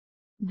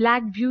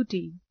Black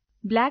Beauty.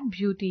 Black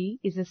Beauty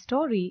is a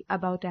story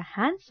about a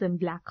handsome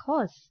black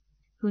horse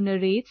who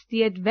narrates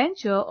the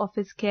adventure of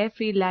his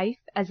carefree life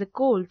as a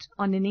colt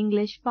on an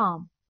English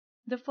farm.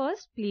 The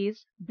first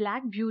place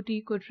Black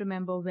Beauty could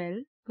remember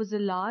well was a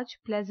large,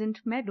 pleasant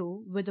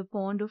meadow with a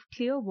pond of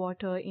clear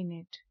water in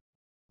it.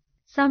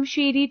 Some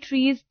shady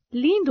trees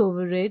leaned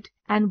over it,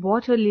 and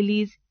water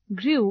lilies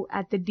grew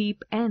at the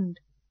deep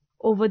end.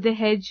 Over the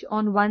hedge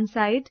on one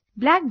side,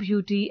 Black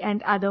Beauty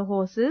and other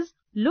horses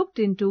looked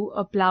into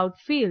a ploughed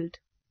field,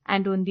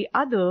 and on the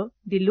other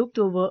they looked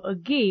over a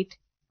gate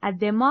at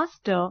their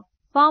master,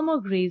 Farmer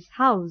Grey's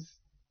house.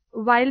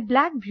 While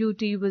Black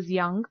Beauty was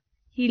young,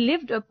 he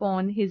lived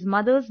upon his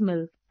mother's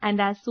milk, and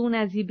as soon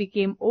as he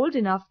became old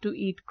enough to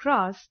eat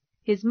grass,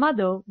 his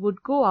mother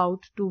would go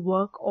out to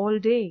work all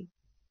day.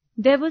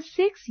 There were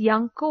 6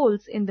 young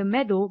colts in the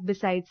meadow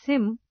besides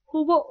him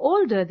who were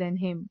older than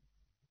him.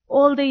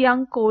 All the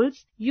young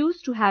colts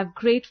used to have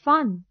great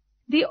fun.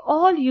 They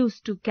all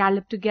used to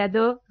gallop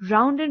together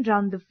round and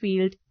round the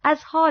field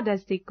as hard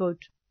as they could.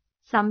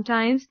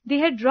 Sometimes they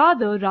had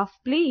rather rough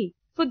play,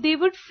 for they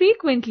would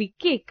frequently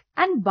kick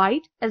and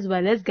bite as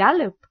well as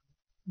gallop.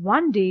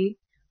 One day,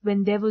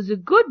 when there was a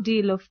good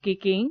deal of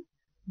kicking,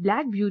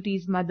 Black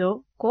Beauty's mother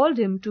called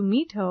him to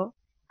meet her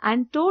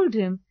and told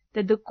him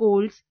that the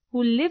colts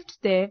who lived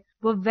there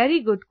were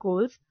very good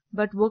colts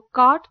but were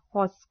cart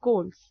horse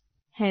colts.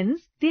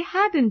 Hence, they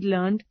hadn't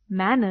learned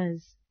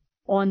manners.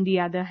 On the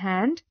other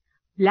hand,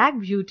 Black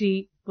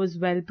Beauty was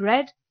well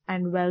bred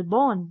and well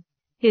born.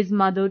 His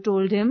mother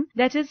told him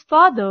that his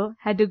father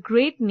had a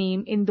great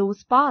name in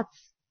those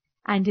parts,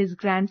 and his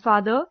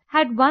grandfather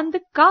had won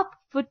the cup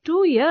for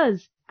 2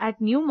 years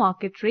at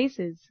Newmarket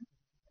races.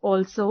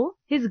 Also,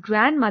 his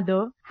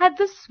grandmother had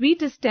the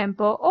sweetest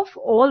temper of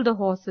all the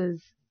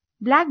horses.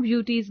 Black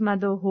Beauty's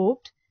mother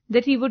hoped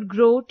that he would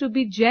grow to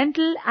be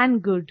gentle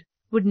and good,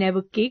 would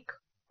never kick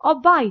or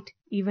bite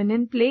even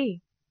in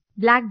play.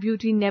 Black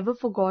Beauty never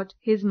forgot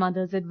his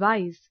mother's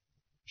advice.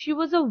 She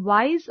was a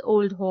wise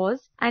old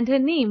horse, and her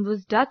name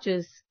was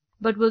Duchess,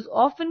 but was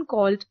often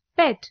called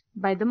Pet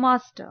by the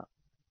master.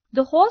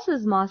 The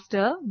horse's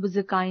master was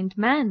a kind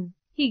man.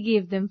 He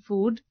gave them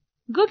food,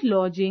 good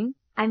lodging,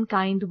 and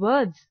kind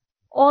words.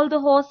 All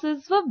the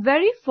horses were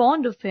very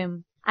fond of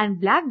him,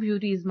 and Black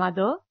Beauty's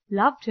mother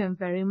loved him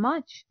very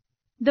much.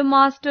 The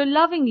master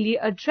lovingly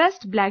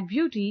addressed Black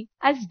Beauty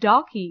as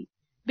Darky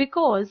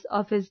because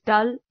of his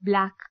dull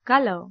black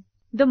color.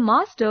 The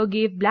master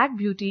gave Black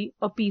Beauty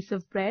a piece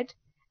of bread,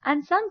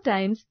 and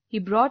sometimes he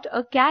brought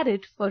a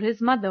carrot for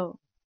his mother.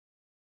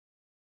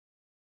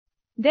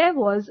 There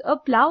was a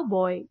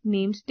ploughboy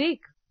named Dick,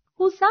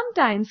 who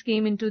sometimes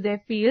came into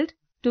their field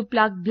to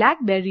pluck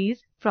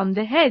blackberries from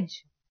the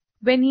hedge.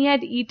 When he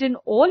had eaten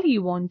all he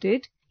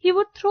wanted, he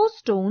would throw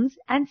stones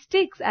and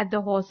sticks at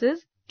the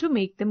horses to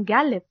make them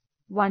gallop.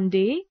 One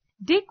day,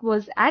 Dick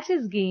was at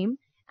his game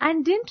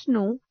and didn't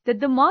know that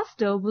the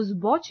master was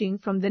watching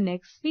from the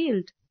next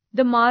field.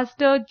 The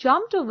master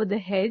jumped over the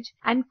hedge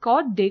and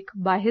caught Dick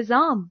by his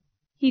arm.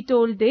 He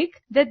told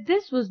Dick that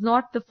this was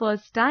not the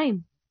first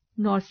time,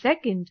 nor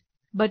second,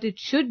 but it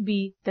should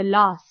be the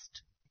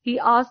last. He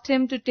asked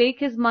him to take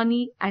his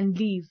money and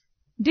leave.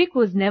 Dick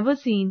was never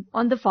seen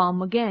on the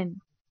farm again.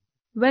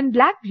 When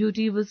Black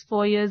Beauty was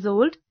 4 years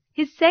old,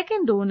 his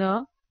second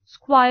owner,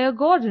 Squire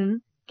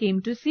Gordon,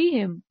 came to see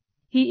him.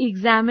 He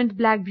examined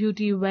Black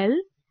Beauty well,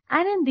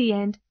 and in the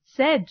end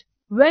said,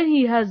 "When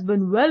he has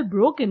been well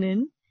broken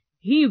in,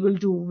 he will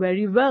do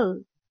very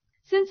well."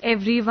 Since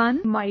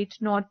everyone might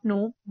not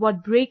know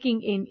what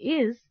breaking in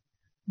is,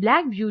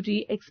 Black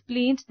Beauty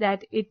explained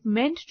that it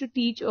meant to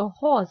teach a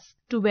horse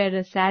to wear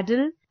a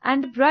saddle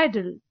and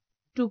bridle,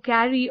 to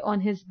carry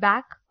on his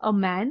back a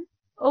man,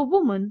 a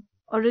woman,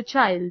 or a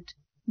child.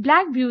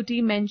 Black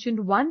Beauty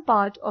mentioned one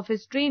part of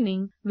his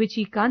training which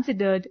he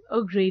considered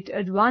a great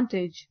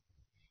advantage.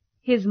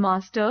 His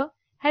master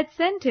had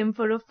sent him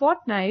for a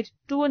fortnight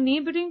to a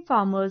neighboring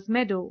farmer's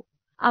meadow,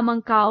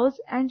 among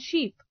cows and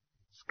sheep,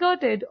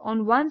 skirted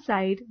on one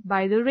side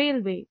by the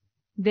railway.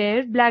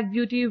 There Black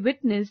Beauty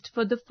witnessed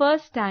for the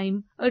first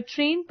time a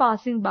train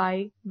passing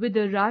by with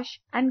a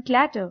rush and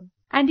clatter,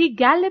 and he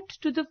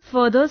galloped to the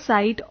further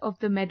side of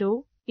the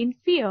meadow in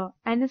fear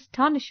and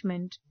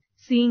astonishment,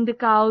 seeing the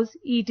cows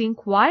eating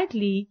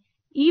quietly.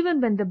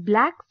 Even when the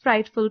black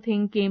frightful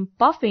thing came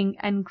puffing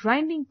and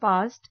grinding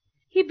past,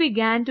 he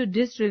began to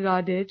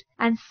disregard it,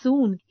 and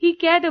soon he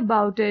cared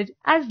about it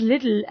as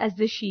little as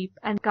the sheep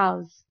and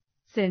cows.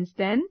 Since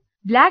then,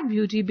 Black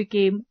Beauty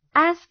became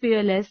as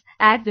fearless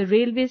at the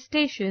railway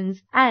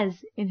stations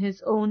as in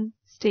his own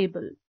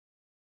stable.